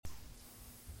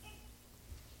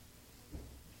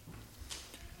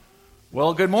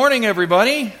Well, good morning,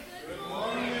 everybody. Good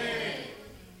morning.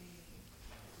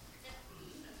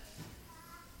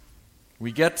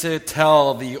 We get to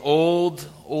tell the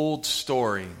old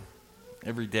story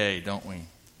every day, don't we?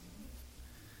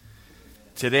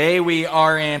 Today we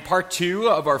are in part 2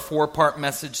 of our 4-part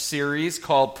message series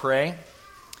called Pray.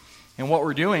 And what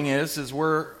we're doing is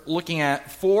we're looking at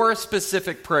 4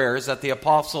 specific prayers that the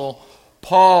Apostle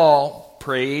Paul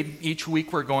prayed. Each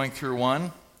week we're going through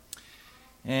one.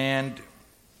 And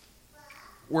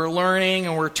we're learning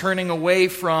and we're turning away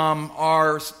from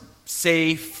our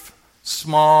safe,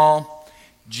 small,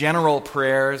 general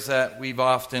prayers that we've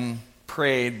often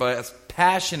prayed. But as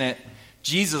passionate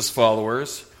Jesus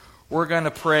followers, we're going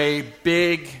to pray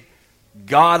big,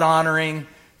 God-honoring,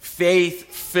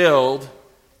 faith-filled,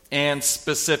 and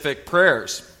specific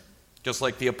prayers, just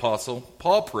like the Apostle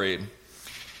Paul prayed.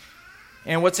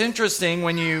 And what's interesting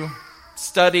when you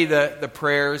study the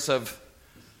prayers of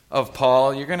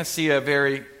Paul, you're going to see a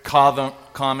very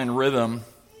common rhythm.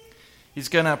 He's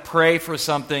going to pray for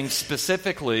something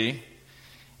specifically,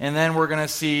 and then we're going to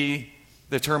see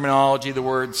the terminology, the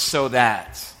word "so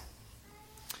that."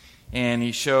 And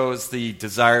he shows the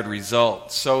desired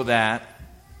result, so that,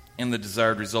 in the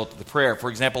desired result of the prayer. For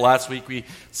example, last week we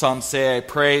saw him say, "I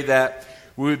pray that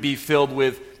we would be filled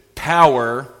with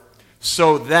power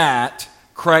so that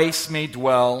Christ may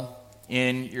dwell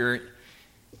in your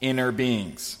inner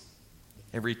beings."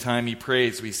 Every time he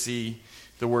prays, we see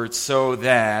the word "so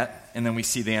that," and then we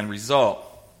see the end result.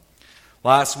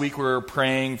 Last week we were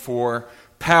praying for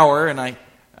power, and I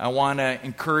want to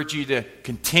encourage you to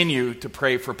continue to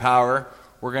pray for power.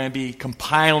 We're going to be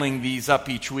compiling these up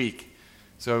each week.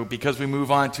 So because we move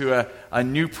on to a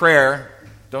new prayer,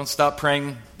 don't stop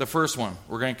praying the first one.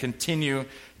 We're going to continue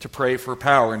to pray for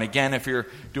power. And again, if you're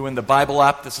doing the Bible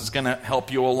app, this is going to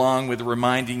help you along with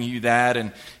reminding you that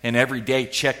and every day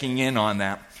checking in on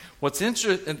that.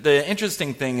 The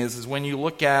interesting thing is when you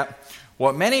look at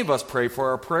what many of us pray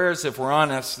for, our prayers, if we're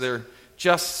honest, they're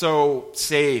just so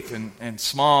safe and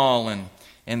small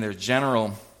and they're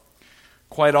general.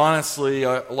 Quite honestly,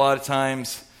 a lot of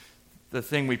times the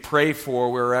thing we pray for,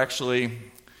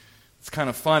 it's kind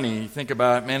of funny. You think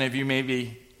about it, many of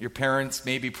you your parents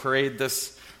maybe prayed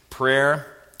this prayer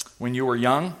when you were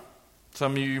young.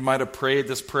 Some of you might have prayed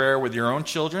this prayer with your own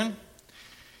children.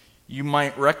 You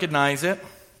might recognize it.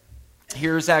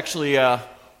 Here's actually a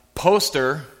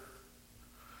poster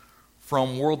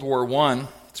from World War I.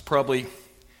 It's probably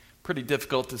pretty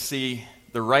difficult to see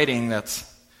the writing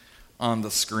that's on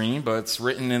the screen, but it's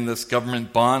written in this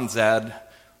government bonds ad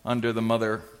under the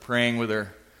mother praying with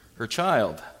her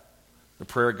child. The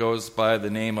prayer goes by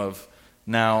the name of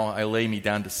 "Now I lay me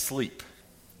down to sleep."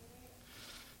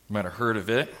 You might have heard of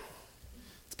it.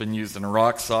 It's been used in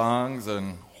rock songs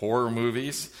and horror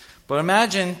movies. But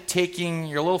imagine taking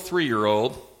your little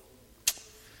 3-year-old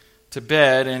to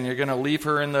bed, and you're going to leave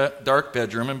her in the dark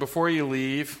bedroom, and before you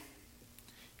leave,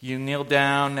 you kneel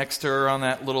down next to her on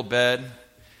that little bed,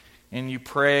 and you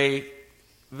pray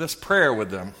this prayer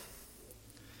with them.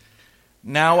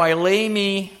 "Now I lay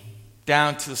me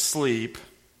down to sleep.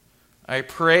 I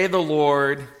pray the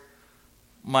Lord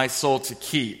my soul to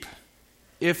keep.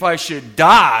 If I should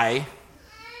die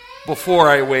before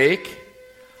I wake,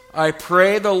 I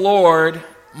pray the Lord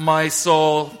my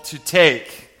soul to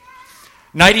take.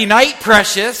 Nighty-night,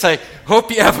 precious. I hope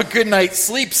you have a good night's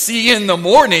sleep. See you in the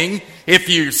morning if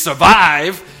you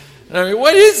survive." I mean,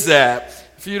 what is that?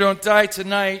 If you don't die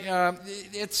tonight,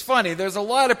 it's funny. There's a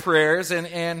lot of prayers,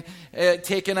 and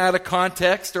taken out of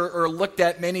context or looked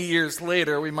at many years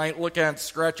later, we might look at and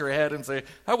scratch our head and say,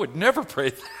 "I would never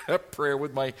pray that prayer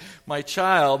with my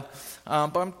child."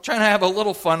 But I'm trying to have a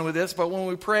little fun with this. But when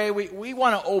we pray, we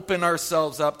want to open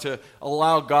ourselves up to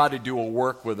allow God to do a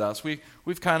work with us.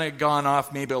 We've kind of gone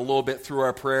off maybe a little bit through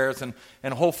our prayers,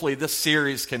 and hopefully this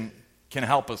series can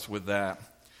help us with that.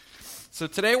 So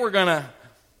today we're going to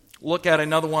look at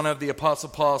another one of the Apostle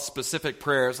Paul's specific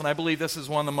prayers, and I believe this is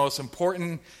one of the most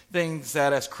important things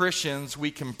that as Christians we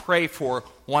can pray for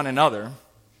one another,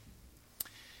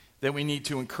 that we need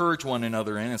to encourage one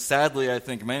another in. And sadly, I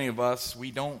think many of us,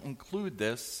 we don't include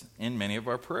this in many of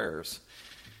our prayers.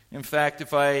 In fact,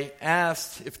 if I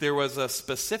asked if there was a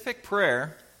specific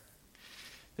prayer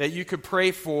that you could pray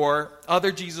for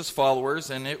other Jesus followers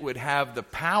and it would have the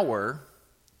power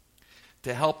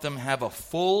to help them have a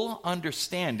full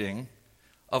understanding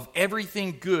of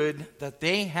everything good that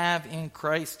they have in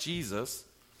Christ Jesus,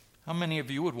 how many of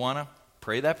you would want to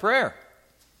pray that prayer?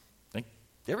 I think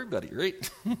everybody, right?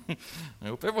 I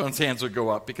hope everyone's hands would go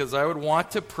up, because I would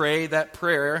want to pray that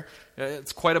prayer.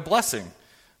 It's quite a blessing.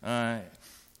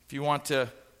 If you want to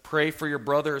pray for your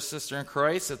brother or sister in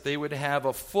Christ that they would have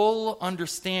a full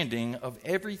understanding of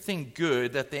everything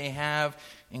good that they have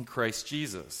in Christ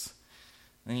Jesus.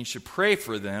 And you should pray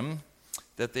for them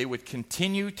that they would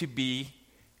continue to be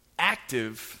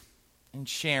active in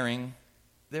sharing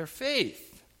their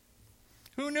faith.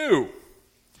 Who knew?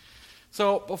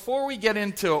 So before we get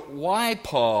into why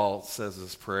Paul says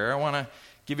this prayer, I want to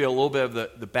give you a little bit of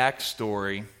the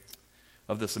backstory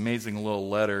of this amazing little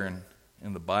letter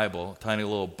in the Bible, a tiny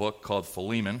little book called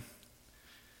Philemon.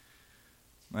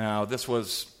 Now, this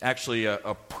was actually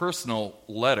a personal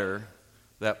letter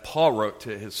that Paul wrote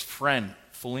to his friend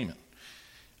Philemon.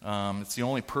 It's the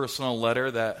only personal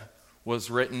letter that was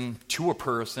written to a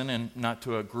person and not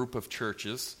to a group of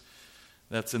churches.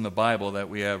 That's in the Bible that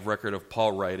we have record of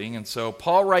Paul writing. And so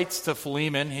Paul writes to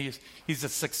Philemon. He's a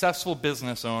successful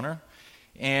business owner,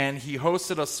 and he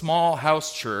hosted a small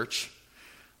house church.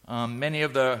 Many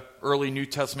of the early New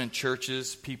Testament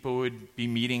churches, people would be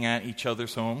meeting at each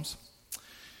other's homes.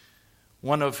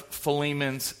 One of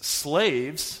Philemon's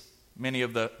slaves, many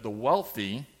of the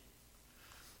wealthy,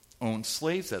 owned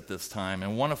slaves at this time,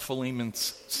 and one of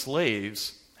Philemon's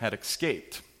slaves had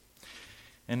escaped.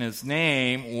 And his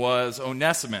name was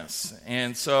Onesimus.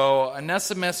 And so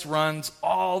Onesimus runs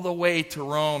all the way to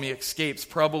Rome. He escapes,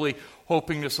 probably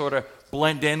hoping to sort of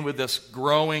blend in with this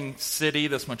growing city,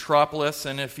 this metropolis.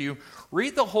 And if you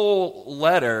read the whole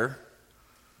letter,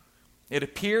 it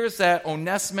appears that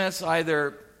Onesimus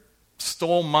either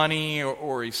stole money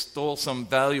or he stole some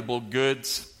valuable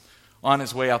goods on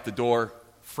his way out the door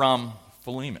from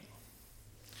Philemon.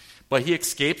 But he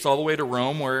escapes all the way to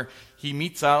Rome, where he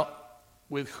meets out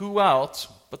with who else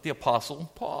but the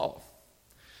Apostle Paul.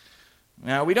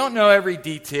 Now, we don't know every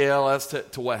detail as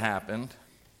to what happened.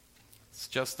 It's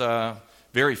just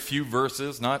very few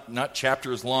verses, not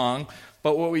chapters long.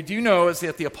 But what we do know is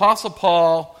that the Apostle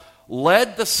Paul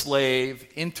led the slave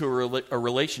into a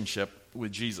relationship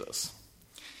with Jesus.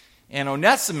 And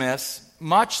Onesimus,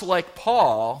 much like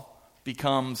Paul,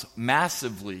 becomes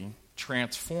massively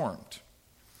transformed.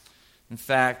 In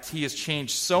fact, he has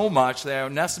changed so much that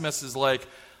Onesimus is like,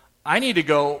 I need to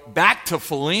go back to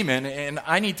Philemon and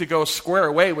I need to go square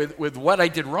away with what I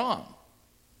did wrong.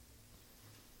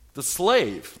 The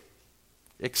slave,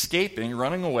 escaping,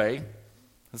 running away,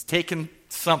 has taken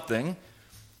something.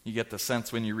 You get the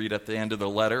sense when you read at the end of the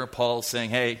letter, Paul's saying,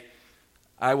 hey,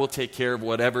 I will take care of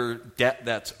whatever debt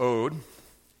that's owed.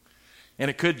 And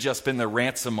it could just been the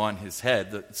ransom on his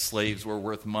head. The slaves were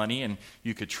worth money, and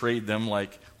you could trade them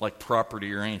like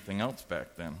property or anything else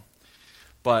back then.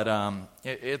 But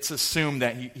it's assumed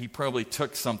that he probably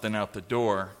took something out the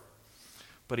door.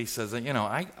 But he says,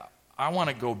 I want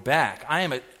to go back.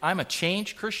 I'm a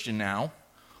changed Christian now.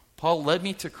 Paul led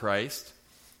me to Christ,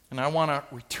 and I want to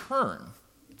return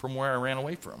from where I ran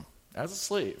away from as a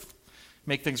slave.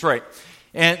 Make things right.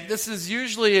 And this is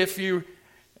usually, if you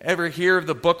ever hear of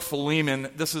the book Philemon,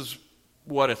 this is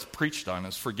what it's preached on,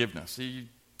 is forgiveness. You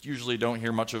usually don't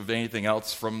hear much of anything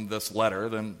else from this letter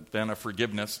than a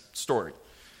forgiveness story.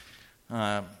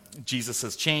 Jesus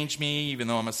has changed me, even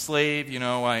though I'm a slave.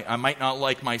 I might not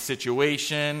like my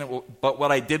situation, but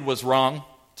what I did was wrong.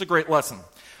 It's a great lesson.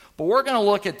 But we're going to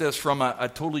look at this from a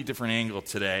totally different angle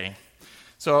today.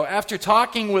 So after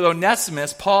talking with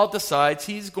Onesimus, Paul decides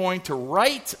he's going to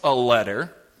write a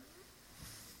letter.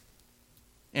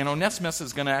 And Onesimus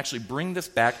is going to actually bring this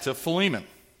back to Philemon,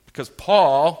 because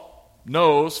Paul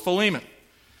knows Philemon.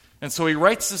 And so he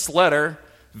writes this letter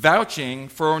vouching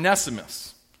for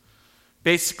Onesimus.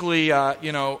 Basically,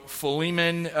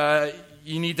 Philemon,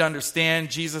 you need to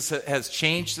understand Jesus has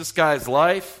changed this guy's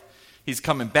life. He's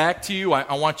coming back to you.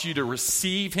 I want you to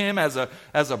receive him as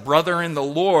a brother in the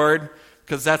Lord,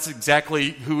 because that's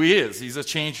exactly who he is. He's a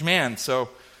changed man. So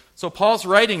Paul's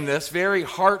writing this very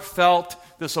heartfelt,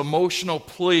 this emotional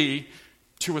plea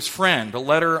to his friend, a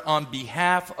letter on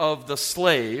behalf of the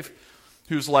slave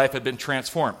whose life had been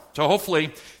transformed. So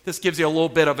hopefully this gives you a little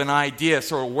bit of an idea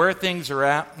sort of where things are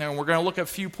at. And we're going to look at a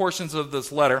few portions of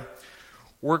this letter.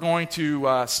 We're going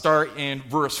to start in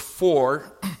verse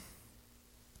 4.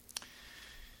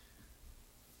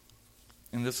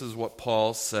 And this is what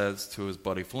Paul says to his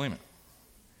buddy Philemon.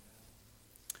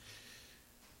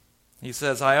 He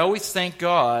says, I always thank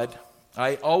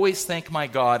my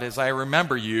God as I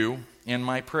remember you in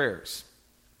my prayers.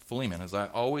 Philemon, as I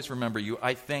always remember you,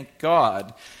 I thank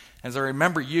God as I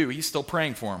remember you. He's still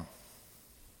praying for him.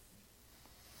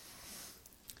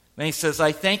 Then he says,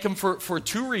 I thank him for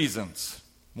two reasons.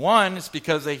 One is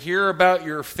because I hear about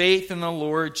your faith in the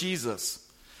Lord Jesus.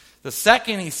 The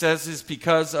second, he says, is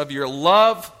because of your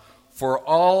love for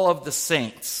all of the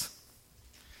saints.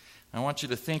 I want you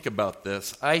to think about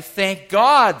this. I thank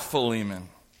God, Philemon,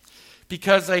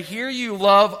 because I hear you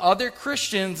love other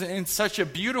Christians in such a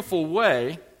beautiful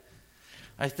way.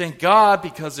 I thank God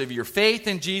because of your faith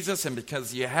in Jesus and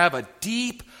because you have a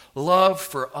deep love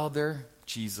for other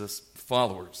Jesus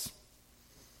followers.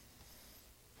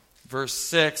 Verse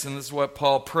 6, and this is what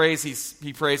Paul prays.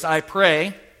 He prays, I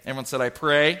pray. Everyone said, I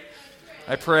pray.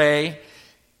 I pray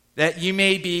that you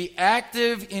may be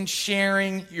active in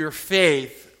sharing your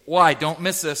faith. Why? Don't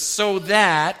miss this. So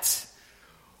that,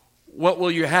 what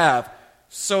will you have?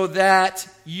 So that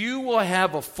you will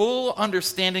have a full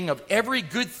understanding of every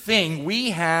good thing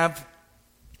we have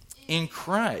in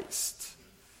Christ.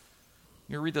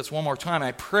 Let me read this one more time.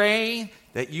 I pray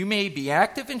that you may be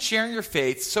active in sharing your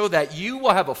faith so that you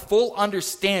will have a full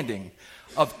understanding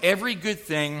of every good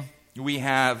thing we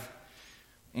have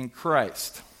in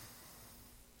Christ.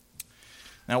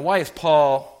 Now, why is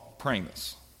Paul praying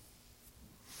this?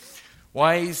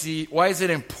 Why is it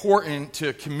important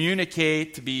to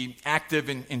communicate, to be active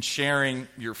in sharing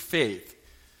your faith?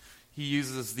 He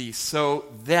uses the so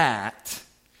that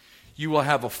you will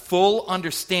have a full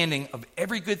understanding of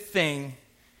every good thing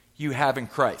you have in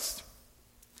Christ.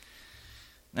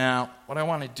 Now, what I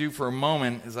want to do for a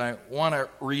moment is I want to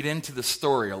read into the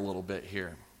story a little bit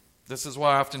here. This is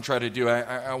what I often try to do.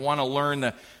 I want to learn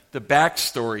the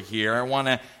backstory here. I want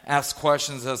to ask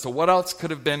questions as to what else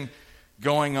could have been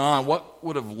going on, what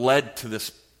would have led to this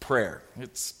prayer.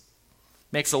 It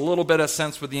makes a little bit of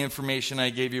sense with the information I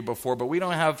gave you before, but we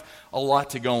don't have a lot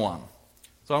to go on.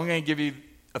 So I'm going to give you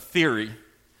a theory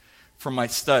from my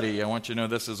study. I want you to know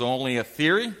this is only a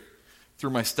theory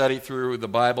through my study through the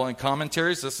Bible and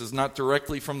commentaries. This is not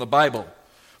directly from the Bible.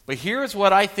 But here's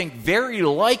what I think very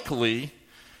likely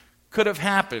could have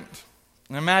happened.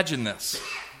 Imagine this.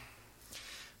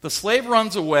 The slave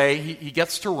runs away, he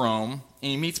gets to Rome,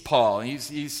 and he meets Paul.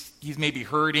 He's maybe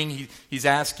hurting, he's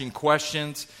asking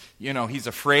questions, he's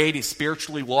afraid, he's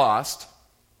spiritually lost.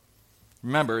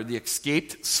 Remember, the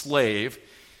escaped slave.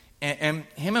 And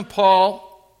him and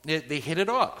Paul, they hit it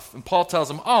off. And Paul tells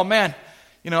him, oh man,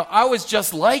 I was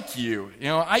just like you.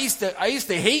 I used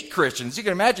to hate Christians. You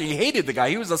can imagine he hated the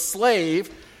guy. He was a slave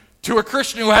to a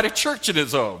Christian who had a church in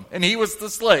his home, and he was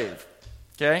the slave.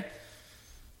 Okay?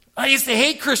 I used to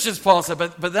hate Christians, Paul said,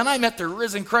 but then I met the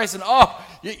risen Christ, and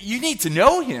you need to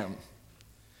know him.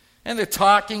 And they're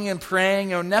talking and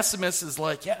praying. Onesimus is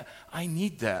like, yeah, I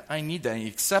need that. And he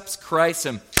accepts Christ,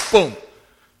 and boom,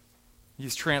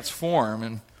 he's transformed.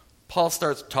 And Paul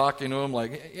starts talking to him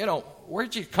like,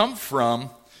 where'd you come from?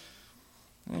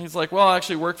 And he's like, well, I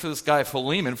actually worked for this guy,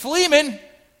 Philemon. Philemon?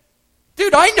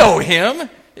 Dude, I know him.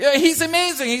 Yeah, he's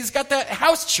amazing. He's got that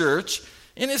house church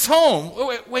in his home.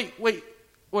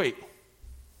 Wait.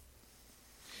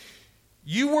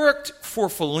 You worked for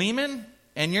Philemon,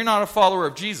 and you're not a follower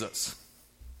of Jesus.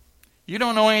 You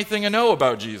don't know anything to know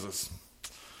about Jesus.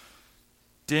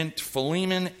 Didn't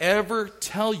Philemon ever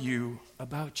tell you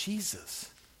about Jesus?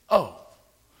 Oh,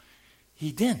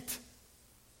 he didn't.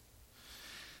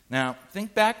 Now,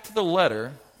 think back to the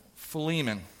letter,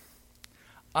 Philemon.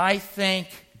 I thank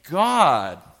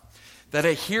God that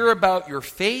I hear about your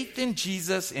faith in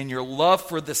Jesus and your love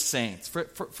for the saints,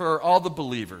 for all the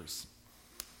believers.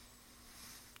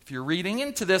 If you're reading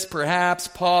into this, perhaps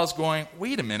Paul's going,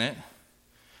 wait a minute,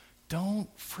 don't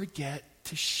forget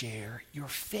to share your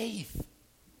faith.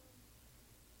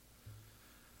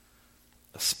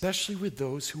 Especially with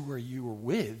those who you are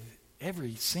with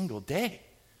every single day.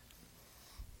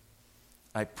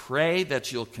 I pray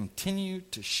that you'll continue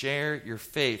to share your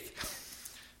faith.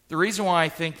 The reason why I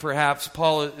think perhaps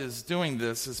Paul is doing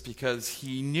this is because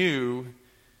he knew,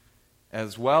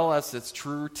 as well as it's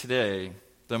true today,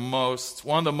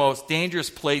 one of the most dangerous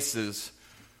places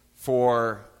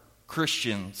for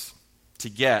Christians to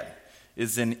get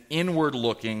is an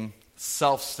inward-looking,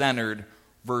 self-centered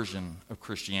version of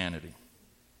Christianity.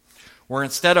 Where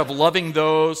instead of loving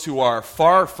those who are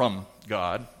far from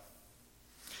God,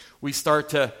 we start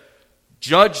to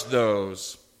judge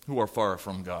those who are far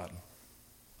from God.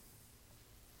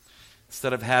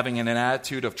 Instead of having an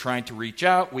attitude of trying to reach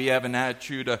out, we have an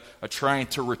attitude of trying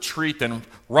to retreat and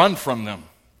run from them.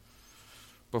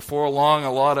 Before long,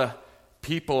 a lot of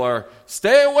people are,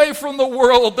 stay away from the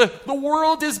world. The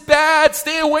world is bad.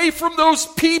 Stay away from those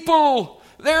people.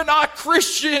 They're not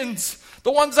Christians.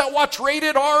 The ones that watch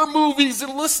rated R movies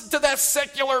and listen to that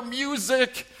secular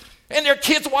music. And their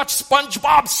kids watch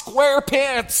SpongeBob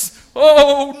SquarePants.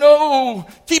 Oh no,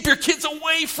 keep your kids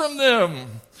away from them.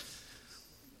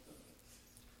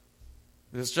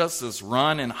 There's just this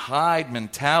run and hide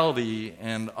mentality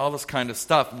and all this kind of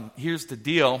stuff. And here's the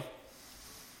deal.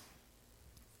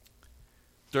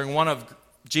 During one of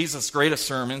Jesus' greatest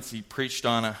sermons, he preached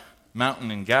on a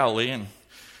mountain in Galilee, and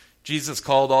Jesus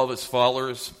called all of his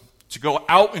followers to go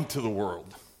out into the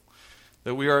world,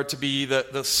 that we are to be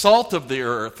the salt of the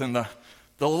earth and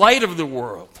the light of the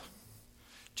world.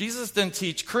 Jesus didn't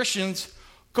teach Christians,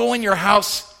 go in your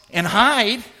house and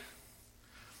hide.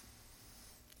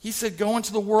 He said, go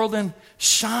into the world and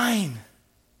shine.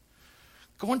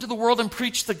 Go into the world and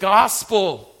preach the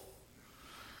gospel.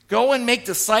 Go and make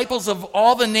disciples of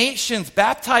all the nations,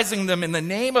 baptizing them in the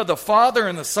name of the Father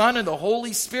and the Son and the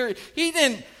Holy Spirit. He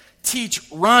didn't teach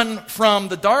run from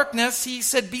the darkness. He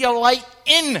said be a light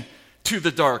into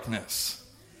the darkness.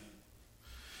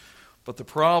 But the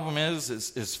problem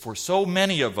is for so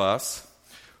many of us,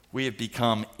 we have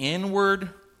become inward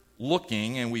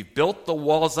looking, and we've built the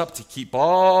walls up to keep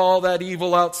all that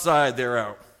evil outside there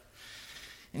out.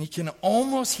 And you can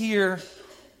almost hear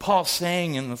Paul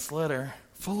saying in this letter,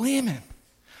 Philemon,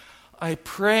 I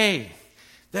pray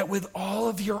that with all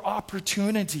of your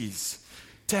opportunities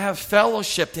to have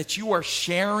fellowship, that you are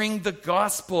sharing the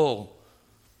gospel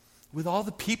with all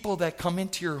the people that come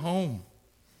into your home.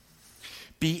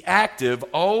 Be active,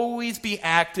 always be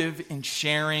active in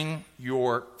sharing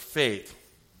your faith.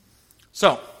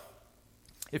 So,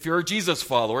 if you're a Jesus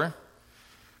follower,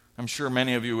 I'm sure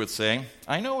many of you would say,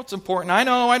 I know it's important, I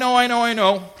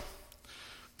know.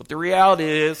 But the reality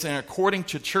is, and according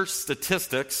to church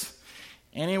statistics,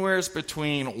 anywhere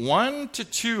between 1 to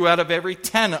 2 out of every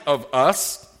 10 of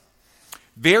us,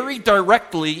 very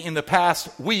directly in the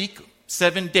past week,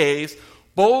 7 days,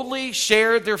 boldly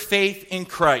shared their faith in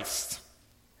Christ.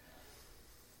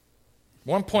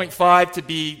 1.5 to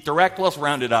be direct, let's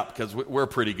round it up because we're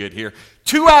pretty good here.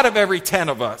 2 out of every 10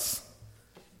 of us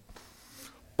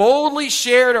boldly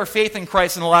shared our faith in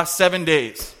Christ in the last 7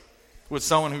 days with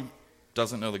someone who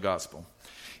doesn't know the gospel.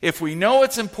 If we know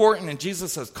it's important and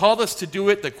Jesus has called us to do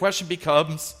it, the question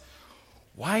becomes,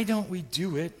 why don't we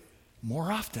do it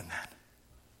more often then?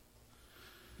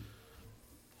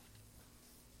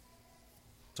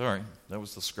 Sorry, that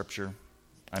was the scripture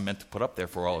I meant to put up there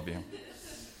for all of you.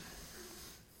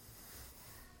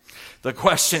 The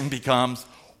question becomes,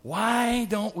 why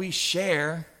don't we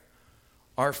share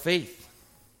our faith?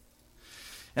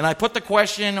 And I put the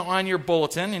question on your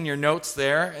bulletin, in your notes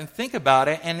there, and think about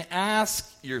it and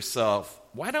ask yourself,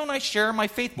 why don't I share my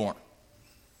faith more?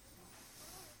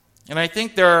 And I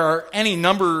think there are any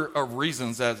number of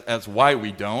reasons as why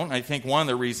we don't. I think one of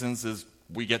the reasons is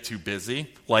we get too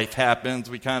busy. Life happens.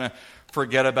 We kind of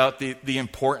forget about the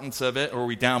importance of it, or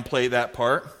we downplay that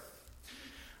part.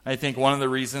 I think one of the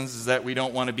reasons is that we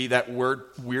don't want to be that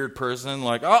weird person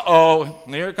like, uh-oh,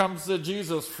 here comes the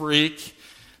Jesus freak.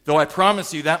 Though I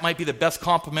promise you that might be the best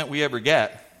compliment we ever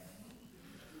get.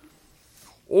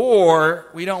 Or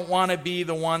we don't want to be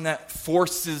the one that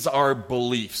forces our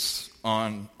beliefs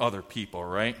on other people,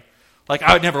 right? Like,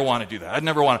 I would never want to do that. I'd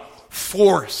never want to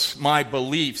force my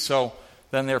beliefs, so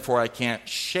then therefore I can't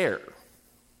share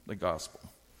the gospel.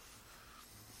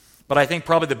 But I think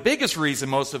probably the biggest reason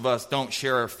most of us don't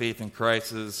share our faith in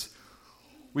Christ is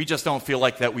we just don't feel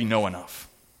like that we know enough.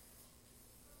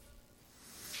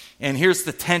 And here's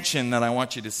the tension that I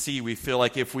want you to see. We feel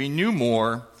like if we knew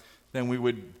more, then we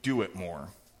would do it more.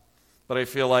 But I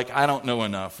feel like I don't know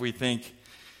enough. We think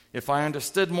if I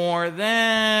understood more,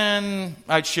 then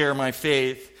I'd share my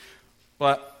faith.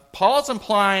 But Paul's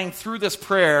implying through this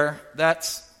prayer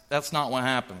that's not what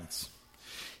happens.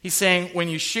 He's saying when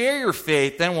you share your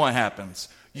faith, then what happens?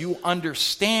 You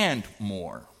understand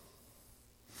more.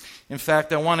 In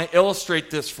fact, I want to illustrate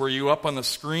this for you up on the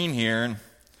screen here and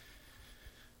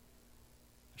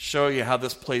show you how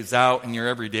this plays out in your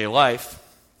everyday life.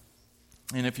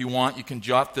 And if you want, you can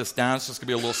jot this down. It's just going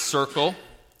to be a little circle.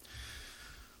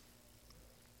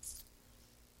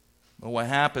 But what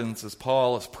happens is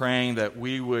Paul is praying that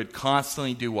we would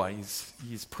constantly do what?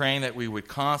 He's praying that we would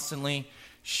constantly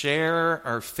share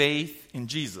our faith in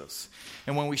Jesus.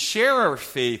 And when we share our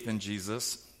faith in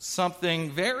Jesus,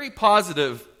 something very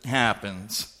positive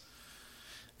happens.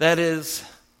 That is,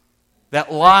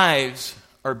 that lives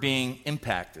are being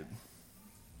impacted.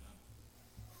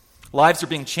 Lives are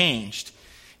being changed.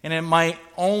 And it might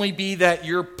only be that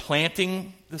you're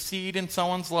planting the seed in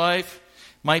someone's life.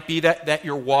 It might be that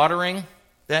you're watering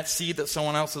that seed that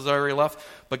someone else has already left.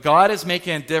 But God is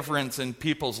making a difference in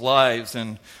people's lives.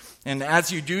 And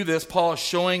as you do this, Paul is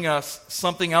showing us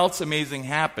something else amazing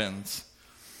happens.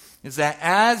 Is that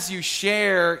as you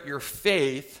share your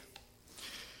faith,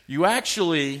 you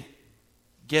actually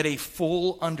get a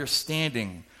full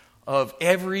understanding of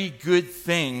every good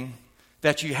thing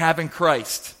that you have in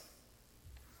Christ.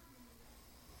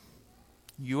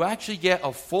 you actually get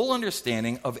a full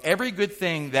understanding of every good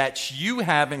thing that you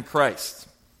have in Christ.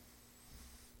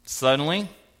 Suddenly,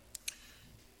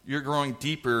 you're growing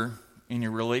deeper in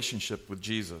your relationship with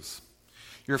Jesus.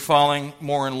 You're falling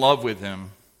more in love with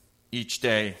him each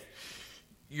day.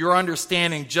 You're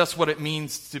understanding just what it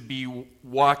means to be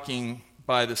walking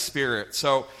by the Spirit.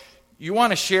 So you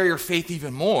want to share your faith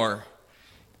even more.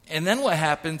 And then what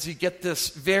happens, you get this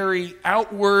very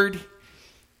outward,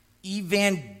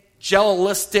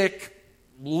 evangelistic,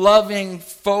 loving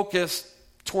focus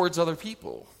towards other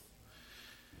people.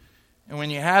 And when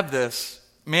you have this,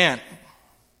 man,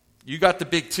 you got the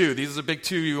big two. These are the big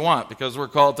two you want, because we're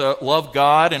called to love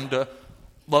God and to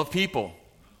love people.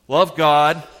 Love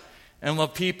God and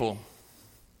love people.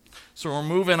 So we're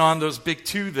moving on those big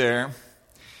two there.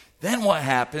 Then what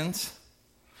happens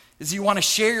is you want to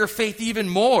share your faith even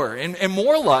more, and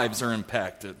more lives are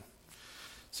impacted.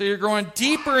 So you're growing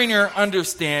deeper in your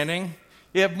understanding.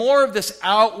 You have more of this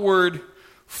outward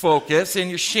focus, and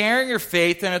you're sharing your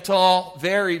faith, and it's all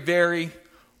very, very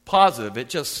positive. It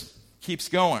just keeps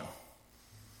going.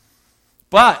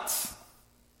 But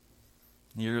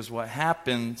here's what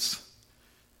happens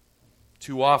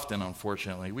too often,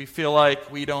 unfortunately. We feel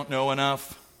like we don't know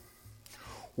enough.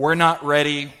 We're not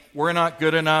ready. We're not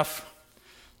good enough.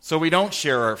 So we don't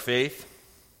share our faith.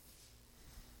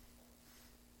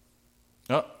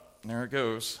 Oh, there it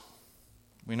goes.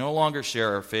 We no longer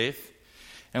share our faith.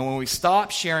 And when we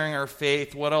stop sharing our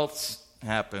faith, what else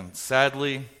happens?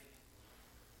 Sadly,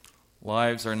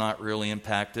 lives are not really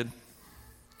impacted.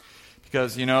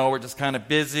 Because, we're just kind of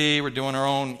busy. We're doing our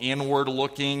own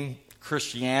inward-looking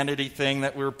Christianity thing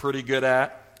that we're pretty good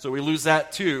at. So we lose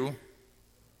that too.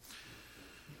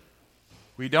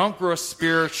 We don't grow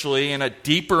spiritually in a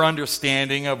deeper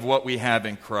understanding of what we have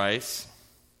in Christ.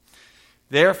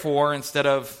 Therefore, instead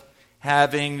of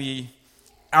having the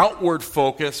outward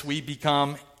focus, we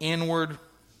become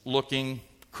inward-looking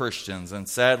Christians. And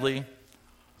sadly,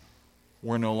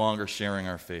 we're no longer sharing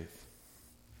our faith.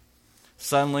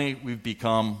 Suddenly, we've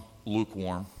become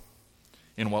lukewarm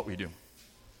in what we do.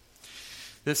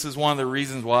 This is one of the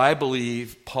reasons why I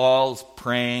believe Paul's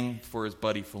praying for his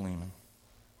buddy Philemon.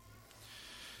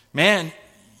 Man,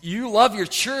 you love your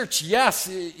church. Yes,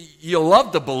 you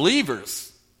love the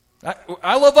believers.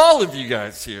 I love all of you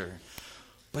guys here.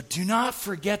 But do not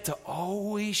forget to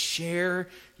always share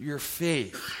your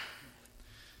faith.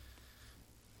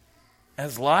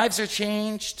 As lives are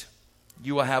changed,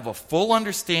 you will have a full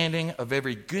understanding of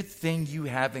every good thing you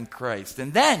have in Christ.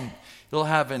 And then you'll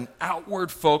have an outward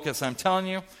focus. I'm telling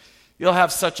you, you'll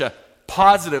have such a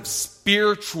positive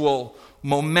spiritual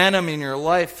momentum in your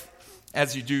life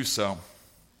as you do so.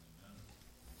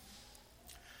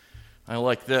 I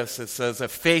like this. It says, a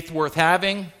faith worth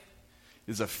having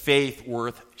is a faith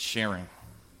worth sharing.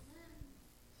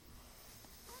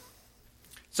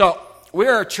 So,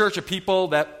 we're a church of people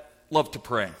that love to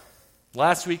pray.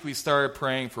 Last week we started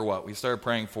praying for what? We started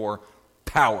praying for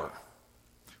power.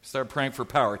 We started praying for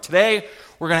power. Today,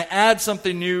 we're going to add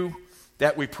something new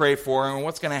that we pray for. And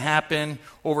what's going to happen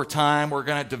over time, we're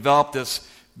going to develop this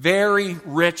very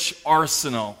rich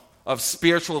arsenal of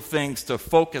spiritual things to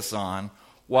focus on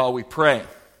while we pray.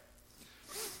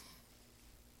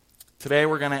 Today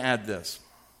we're going to add this.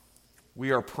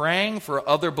 We are praying for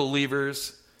other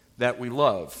believers that we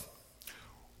love.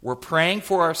 We're praying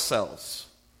for ourselves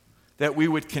that we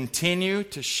would continue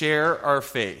to share our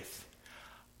faith.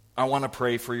 I want to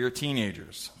pray for your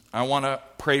teenagers. I want to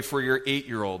pray for your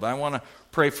 8-year-old. I want to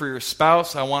pray for your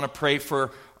spouse. I want to pray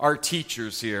for our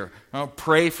teachers here.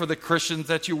 Pray for the Christians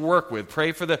that you work with.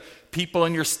 Pray for the people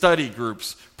in your study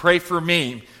groups. Pray for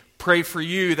me. Pray for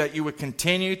you that you would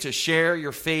continue to share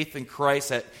your faith in Christ,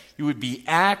 that you would be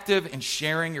active in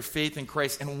sharing your faith in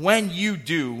Christ. And when you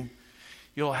do,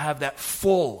 you'll have that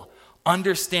full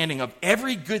understanding of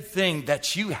every good thing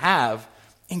that you have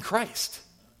in Christ.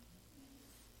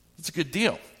 It's a good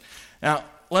deal. Now,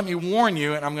 let me warn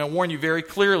you, and I'm going to warn you very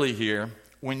clearly here,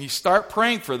 when you start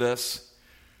praying for this,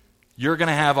 you're going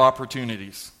to have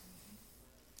opportunities.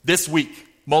 This week,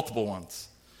 multiple ones.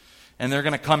 And they're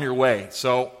going to come your way.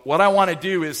 So what I want to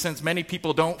do is, since many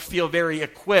people don't feel very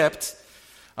equipped,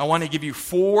 I want to give you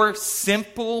 4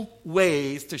 simple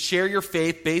ways to share your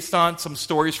faith based on some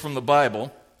stories from the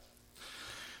Bible.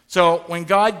 So when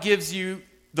God gives you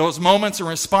those moments in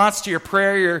response to your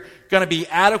prayer, you're going to be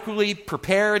adequately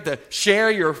prepared to share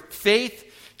your faith,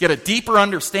 get a deeper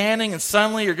understanding, and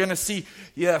suddenly you're going to see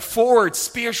forward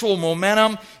spiritual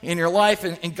momentum in your life,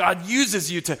 and God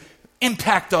uses you to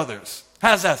impact others.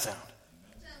 How does that sound?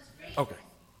 Okay.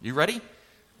 You ready?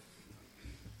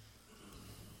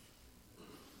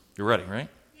 You're ready, right?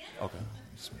 Yeah. Okay.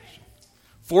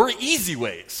 4 easy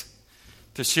ways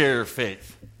to share your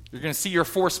faith. You're going to see your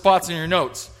 4 spots in your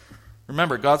notes.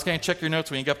 Remember, God's going to check your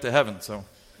notes when you get up to heaven, so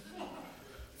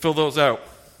fill those out.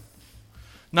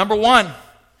 Number 1,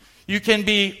 you can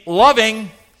be loving,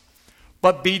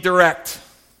 but be direct.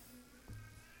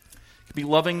 You can be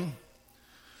loving,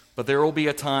 but there will be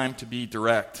a time to be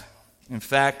direct. In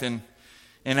fact, in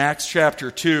Acts chapter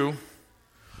 2,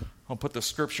 I'll put the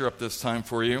scripture up this time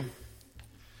for you.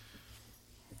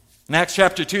 In Acts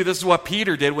chapter 2, this is what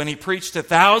Peter did when he preached to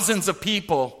thousands of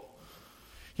people.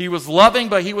 He was loving,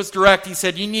 but he was direct. He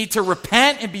said, you need to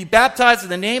repent and be baptized in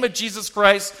the name of Jesus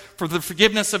Christ for the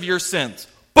forgiveness of your sins.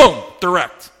 Boom,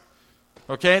 direct.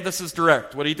 Okay, this is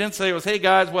direct. What he didn't say was, hey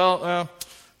guys,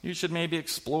 you should maybe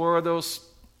explore those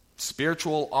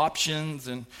spiritual options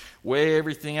and weigh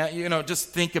everything out. Just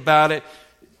think about it.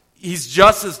 He's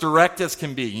just as direct as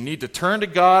can be. You need to turn to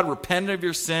God, repent of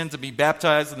your sins, and be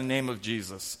baptized in the name of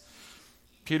Jesus.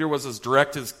 Peter was as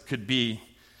direct as could be.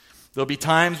 There'll be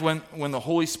times when the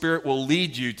Holy Spirit will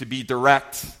lead you to be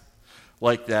direct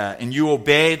like that, and you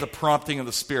obey the prompting of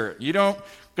the Spirit. You don't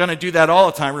going to do that all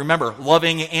the time. Remember,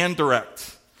 loving and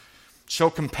direct.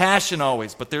 Show compassion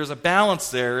always, but there's a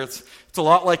balance there. It's a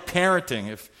lot like parenting.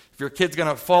 If your kid's going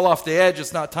to fall off the edge,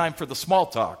 it's not time for the small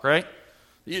talk, right?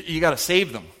 You got to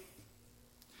save them.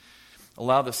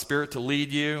 Allow the Spirit to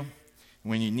lead you.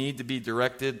 When you need to be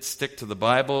directed, stick to the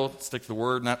Bible, stick to the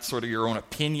Word, not sort of your own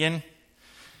opinion.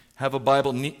 Have a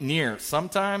Bible near.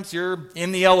 Sometimes you're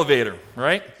in the elevator,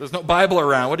 right? There's no Bible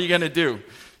around. What are you going to do?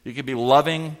 You can be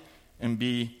loving and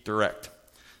be direct.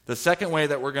 The second way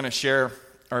that we're going to share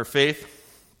our faith,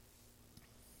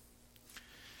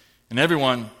 and every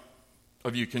one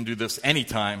of you can do this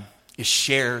anytime, is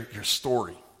share your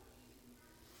story.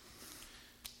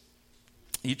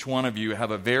 Each one of you have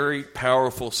a very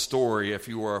powerful story if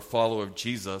you are a follower of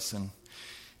Jesus. And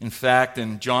in fact,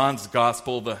 in John's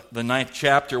Gospel, the 9th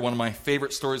chapter, one of my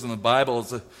favorite stories in the Bible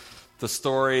is the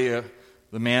story of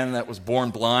the man that was born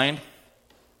blind.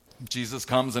 Jesus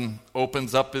comes and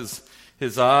opens up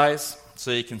his eyes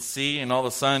so he can see, and all of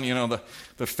a sudden,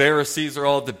 the Pharisees are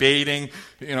all debating,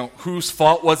 whose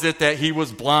fault was it that he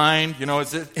was blind?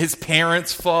 Is it his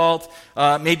parents' fault?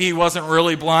 Maybe he wasn't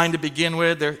really blind to begin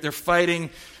with. They're fighting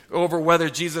over whether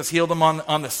Jesus healed him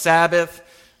on the Sabbath.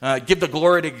 Give the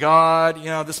glory to God.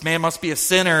 This man must be a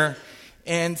sinner.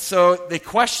 And so they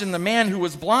question the man who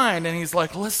was blind, and he's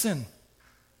like, listen,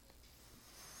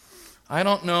 I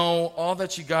don't know all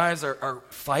that you guys are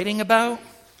fighting about.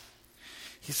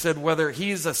 He said, whether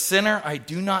he's a sinner, I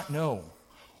do not know.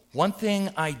 One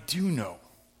thing I do know,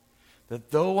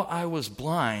 that though I was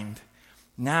blind,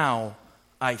 now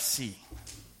I see.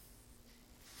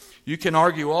 You can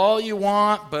argue all you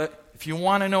want, but if you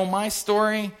want to know my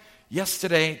story,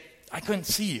 yesterday I couldn't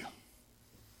see you.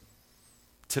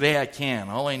 Today I can.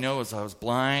 All I know is I was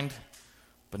blind,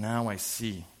 but now I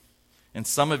see. And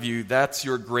some of you, that's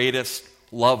your greatest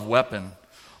love weapon.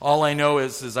 All I know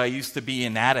is I used to be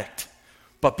an addict,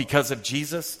 but because of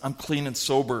Jesus, I'm clean and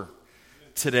sober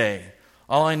today.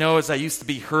 All I know is I used to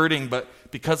be hurting, but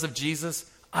because of Jesus,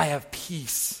 I have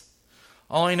peace.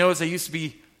 All I know is I used to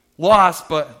be lost,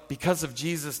 but because of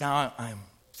Jesus, now I'm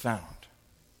found.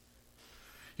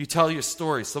 You tell your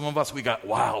story. Some of us, we got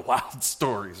wild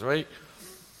stories, right?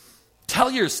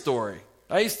 Tell your story.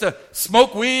 I used to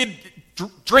smoke weed,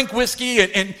 drink whiskey,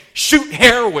 and shoot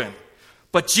heroin.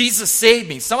 But Jesus saved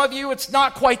me. Some of you, it's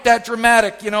not quite that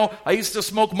dramatic. I used to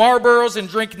smoke Marlboros and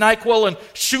drink NyQuil and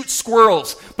shoot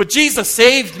squirrels. But Jesus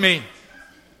saved me.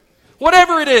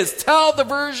 Whatever it is, tell the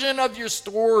version of your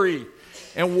story.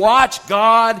 And watch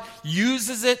God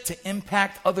uses it to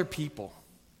impact other people.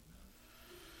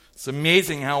 It's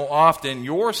amazing how often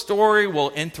your story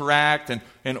will interact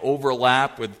and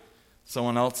overlap with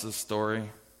someone else's story.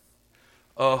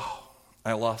 Oh,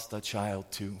 I lost a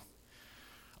child too.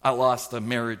 I lost a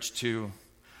marriage too.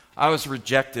 I was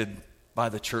rejected by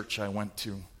the church I went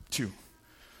to too.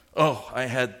 Oh, I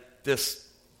had this,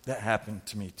 that happened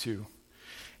to me too.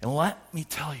 And let me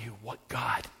tell you what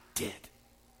God did.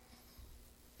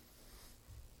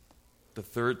 The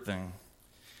third thing,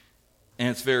 and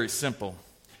it's very simple.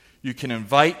 You can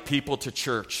invite people to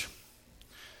church.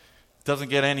 It doesn't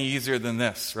get any easier than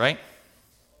this, right?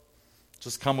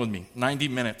 Just come with me. 90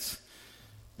 minutes.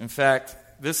 In fact,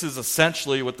 this is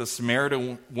essentially what the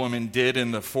Samaritan woman did in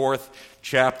the 4th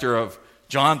chapter of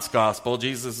John's Gospel.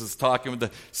 Jesus is talking with the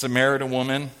Samaritan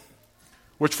woman,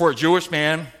 which for a Jewish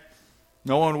man,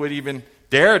 no one would even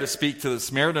dare to speak to the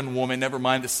Samaritan woman, never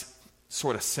mind this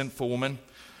sort of sinful woman.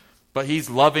 But he's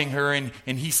loving her and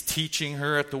he's teaching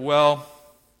her at the well.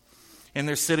 And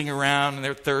they're sitting around and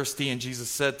they're thirsty. And Jesus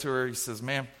said to her, he says,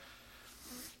 ma'am,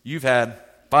 you've had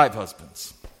 5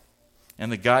 husbands.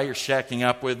 And the guy you're shacking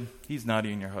up with, he's not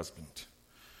even your husband.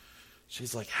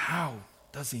 She's like, how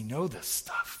does he know this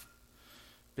stuff?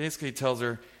 Basically he tells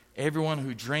her, everyone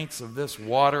who drinks of this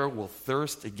water will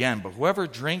thirst again. But whoever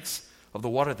drinks of the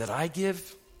water that I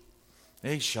give,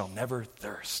 they shall never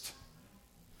thirst.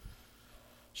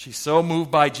 She's so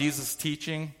moved by Jesus'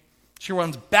 teaching, she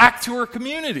runs back to her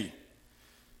community.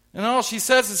 And all she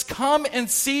says is, come and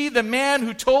see the man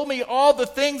who told me all the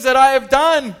things that I have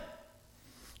done.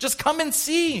 Just come and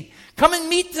see. Come and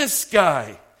meet this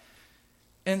guy.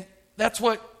 And that's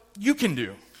what you can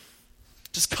do.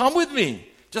 Just come with me.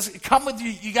 Just come with you.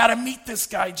 You got to meet this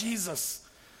guy, Jesus.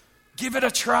 Give it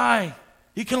a try.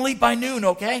 You can leave by noon,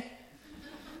 okay?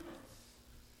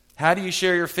 How do you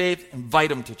share your faith? Invite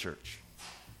them to church.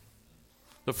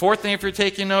 The 4th thing, if you're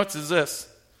taking notes, is this.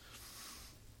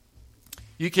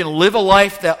 You can live a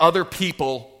life that other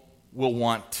people will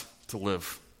want to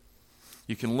live.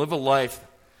 You can live a life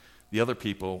the other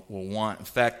people will want. In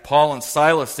fact, Paul and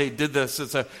Silas, they did this.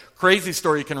 It's a crazy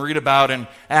story you can read about in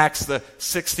Acts, the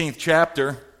 16th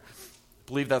chapter. I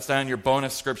believe that's down in your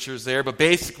bonus scriptures there. But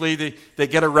basically, they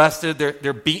get arrested.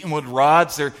 They're beaten with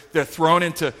rods. They're thrown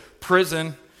into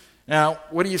prison. Now,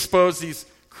 what do you suppose these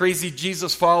crazy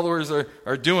Jesus followers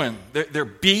are doing? They're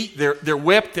beat. They're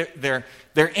whipped.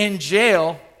 They're in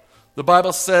jail. The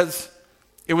Bible says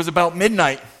it was about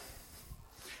midnight.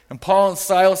 And Paul and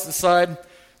Silas decide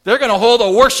they're going to hold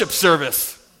a worship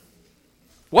service.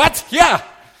 What? Yeah.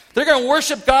 They're going to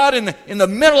worship God in the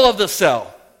middle of the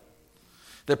cell.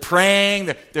 They're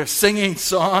praying. They're singing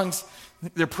songs.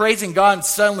 They're praising God, and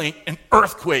suddenly an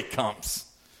earthquake comes.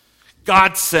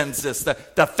 God sends this. The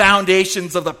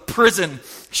foundations of the prison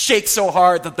shake so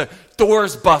hard that the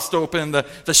doors bust open.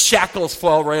 The shackles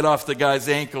fall right off the guy's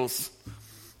ankles.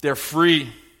 They're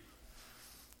free.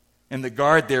 And the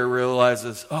guard there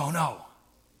realizes, oh no,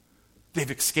 they've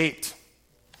escaped.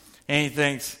 And he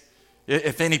thinks,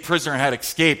 if any prisoner had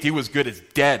escaped, he was good as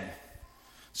dead.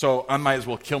 So I might as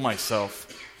well kill myself.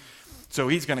 So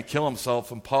he's going to kill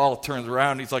himself, and Paul turns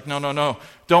around, and he's like, no,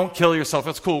 don't kill yourself.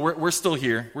 That's cool, we're still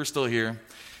here. We're still here.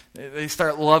 They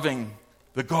start loving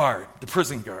the guard, the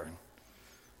prison guard.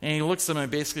 And he looks at him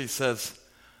and basically says,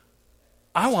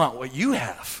 I want what you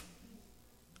have.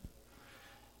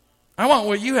 I want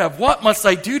what you have. What must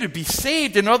I do to be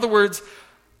saved? In other words,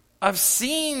 I've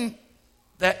seen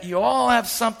that you all have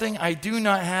something I do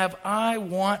not have. I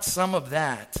want some of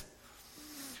that.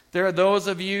 There are those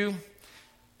of you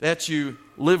that you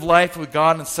live life with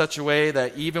God in such a way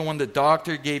that even when the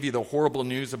doctor gave you the horrible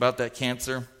news about that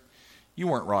cancer, you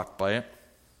weren't rocked by it.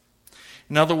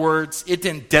 In other words, it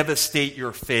didn't devastate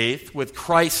your faith. With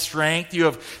Christ's strength, you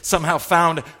have somehow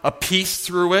found a peace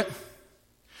through it.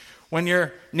 When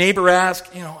your neighbor asks,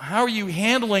 how are you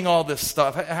handling all this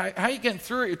stuff? How are you getting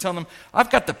through it? You're telling them, I've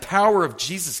got the power of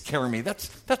Jesus carrying me.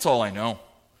 That's all I know.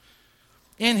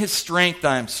 In his strength,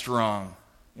 I am strong.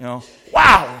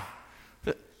 Wow!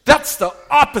 That's the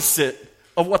opposite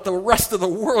of what the rest of the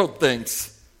world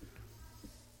thinks.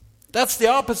 That's the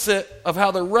opposite of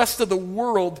how the rest of the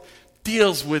world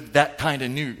deals with that kind of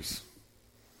news.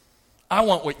 I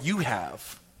want what you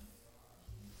have.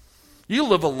 You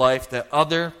live a life that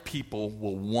other people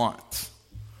will want.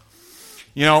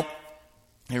 I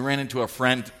ran into a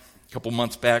friend a couple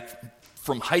months back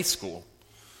from high school.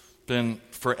 Been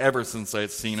forever since I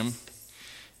had seen him.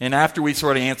 And after we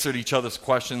sort of answered each other's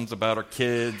questions about our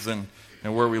kids and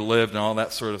where we lived and all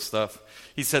that sort of stuff,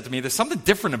 he said to me, there's something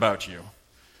different about you.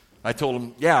 I told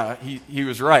him, yeah, he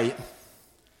was right.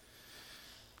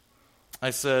 I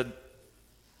said,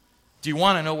 do you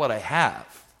want to know what I have?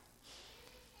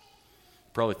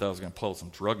 Probably thought I was going to pull some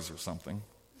drugs or something.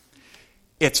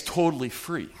 It's totally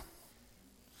free.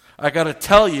 I got to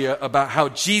tell you about how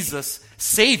Jesus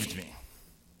saved me.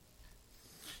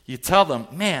 You tell them,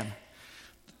 man,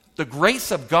 the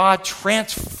grace of God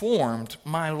transformed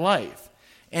my life.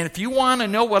 And if you want to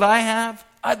know what I have,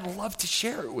 I'd love to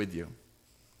share it with you.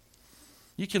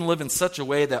 You can live in such a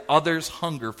way that others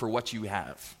hunger for what you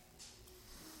have.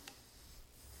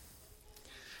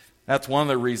 That's one of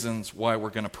the reasons why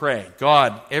we're going to pray.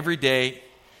 God, every day,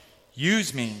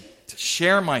 use me to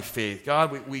share my faith.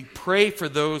 God, we pray for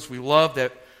those we love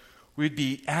that we'd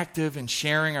be active in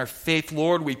sharing our faith.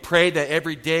 Lord, we pray that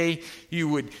every day you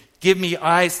would give me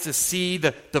eyes to see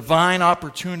the divine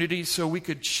opportunities so we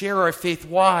could share our faith.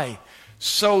 Why?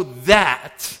 So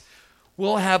that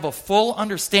we'll have a full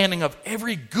understanding of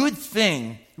every good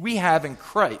thing we have in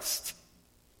Christ.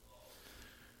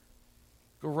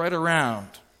 Go right around.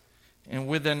 And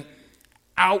with an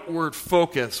outward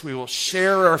focus, we will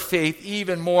share our faith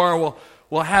even more.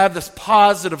 will have this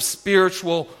positive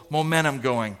spiritual momentum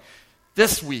going.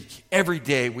 This week, every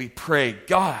day, we pray,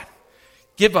 God,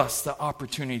 give us the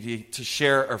opportunity to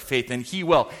share our faith, and He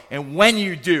will. And when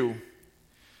you do,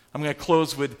 I'm going to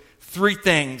close with 3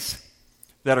 things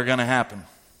that are going to happen.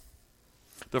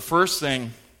 The first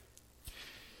thing,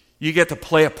 you get to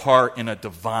play a part in a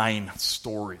divine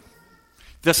story.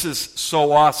 This is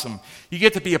so awesome. You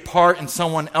get to be a part in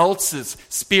someone else's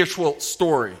spiritual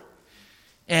story.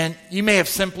 And you may have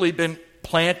simply been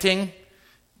planting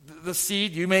the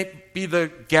seed. You may be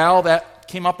the gal that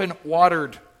came up and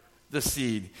watered the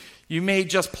seed. You may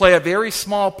just play a very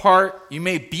small part. You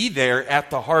may be there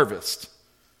at the harvest.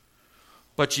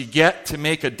 But you get to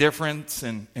make a difference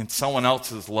in someone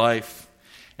else's life.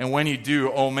 And when you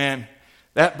do, oh man,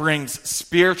 that brings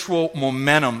spiritual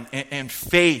momentum and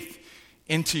faith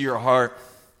into your heart.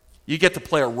 You get to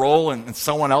play a role in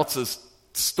someone else's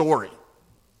story.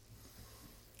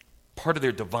 Part of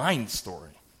their divine story.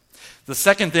 The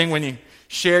second thing, when you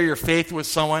share your faith with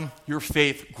someone, your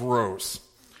faith grows.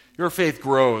 Your faith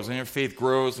grows, and your faith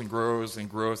grows and grows and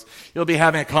grows. You'll be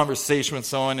having a conversation with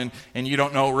someone, and you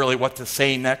don't know really what to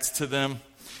say next to them.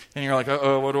 And you're like,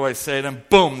 oh, what do I say? Then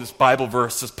boom, this Bible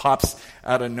verse just pops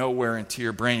out of nowhere into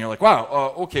your brain. You're like,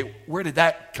 wow, okay, where did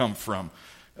that come from?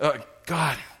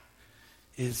 God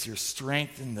is your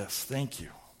strength in this. Thank you.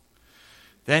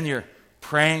 Then you're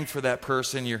praying for that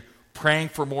person. You're praying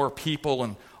for more people,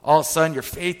 and all of a sudden your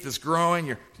faith is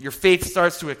growing. Your faith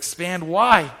starts to expand.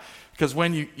 Why? Because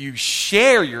when you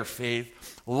share your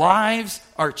faith, lives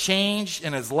are changed,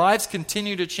 and as lives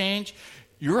continue to change,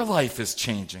 your life is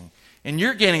changing. And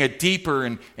you're getting a deeper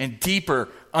and deeper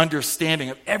understanding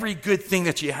of every good thing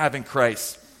that you have in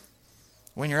Christ.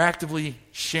 When you're actively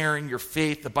sharing your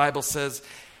faith, the Bible says,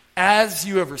 as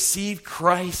you have received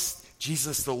Christ,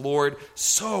 Jesus the Lord,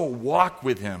 so walk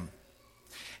with Him.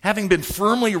 Having been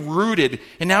firmly rooted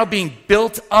and now being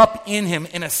built up in Him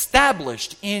and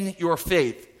established in your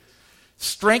faith.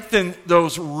 Strengthen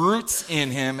those roots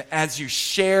in Him as you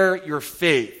share your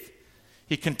faith.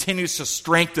 He continues to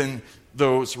strengthen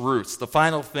those roots. The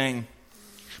final thing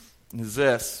is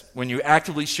this. When you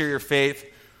actively share your faith,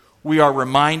 we are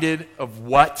reminded of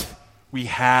what we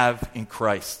have in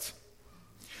Christ.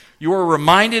 You are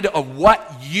reminded of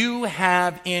what you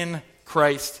have in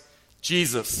Christ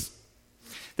Jesus.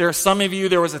 There are some of you,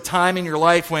 there was a time in your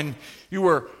life when you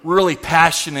were really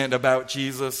passionate about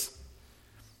Jesus,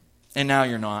 and now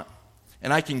you're not.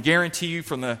 And I can guarantee you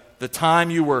from the time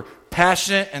you were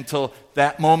passionate until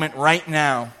that moment right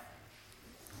now,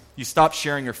 you stopped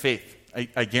sharing your faith.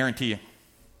 I guarantee you.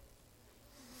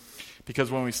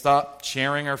 Because when we stop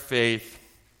sharing our faith,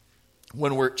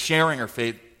 when we're sharing our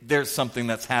faith, there's something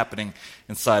that's happening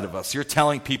inside of us. You're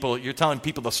telling people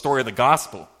the story of the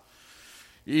gospel.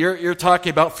 You're talking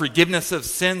about forgiveness of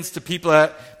sins to people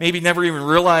that maybe never even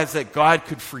realized that God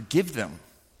could forgive them.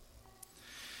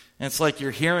 And it's like you're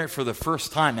hearing it for the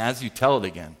first time as you tell it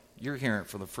again. You're hearing it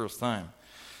for the first time.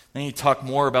 Then you talk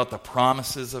more about the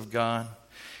promises of God.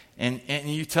 And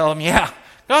you tell them, yeah,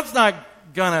 God's not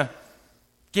going to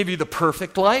give you the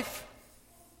perfect life.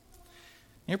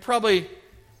 You're probably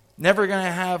never going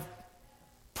to have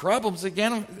problems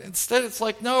again. Instead, it's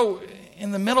like, no,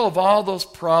 in the middle of all those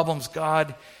problems,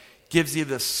 God gives you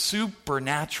this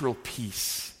supernatural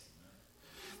peace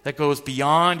that goes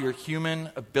beyond your human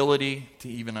ability to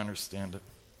even understand it.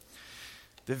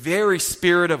 The very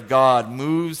Spirit of God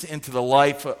moves into the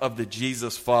life of the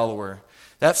Jesus follower.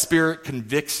 That Spirit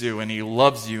convicts you, and He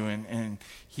loves you, and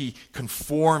He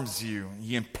conforms you, and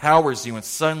He empowers you, and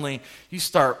suddenly you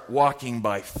start walking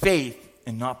by faith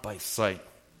and not by sight.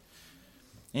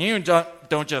 And you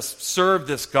don't just serve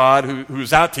this God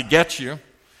who's out to get you,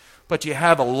 but you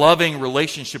have a loving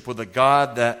relationship with a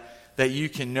God that you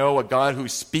can know, a God who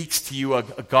speaks to you, a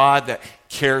God that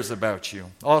cares about you.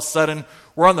 All of a sudden,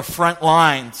 we're on the front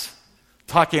lines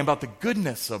talking about the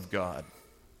goodness of God.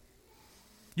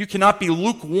 You cannot be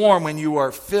lukewarm when you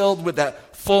are filled with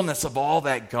that fullness of all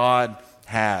that God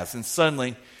has. And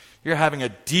suddenly, you're having a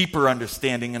deeper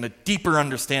understanding and a deeper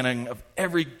understanding of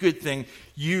every good thing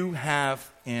you have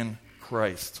in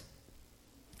Christ.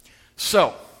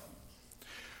 So,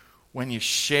 when you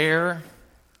share,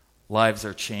 lives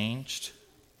are changed.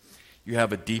 You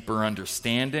have a deeper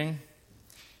understanding.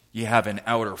 You have an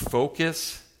outer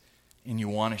focus. And you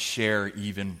want to share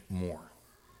even more.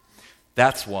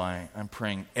 That's why I'm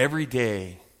praying every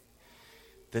day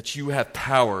that you have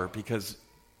power, because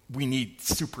we need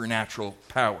supernatural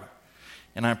power.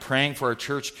 And I'm praying for our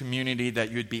church community that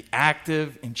you'd be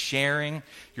active in sharing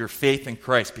your faith in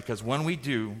Christ, because when we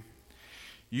do,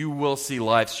 you will see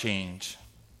lives change.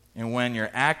 And when you're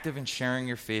active in sharing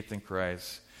your faith in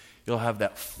Christ, you'll have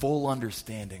that full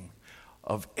understanding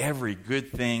of every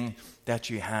good thing that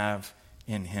you have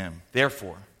in him.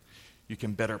 Therefore, you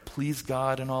can better please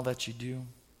God in all that you do.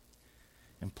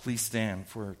 And please stand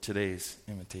for today's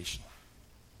invitation.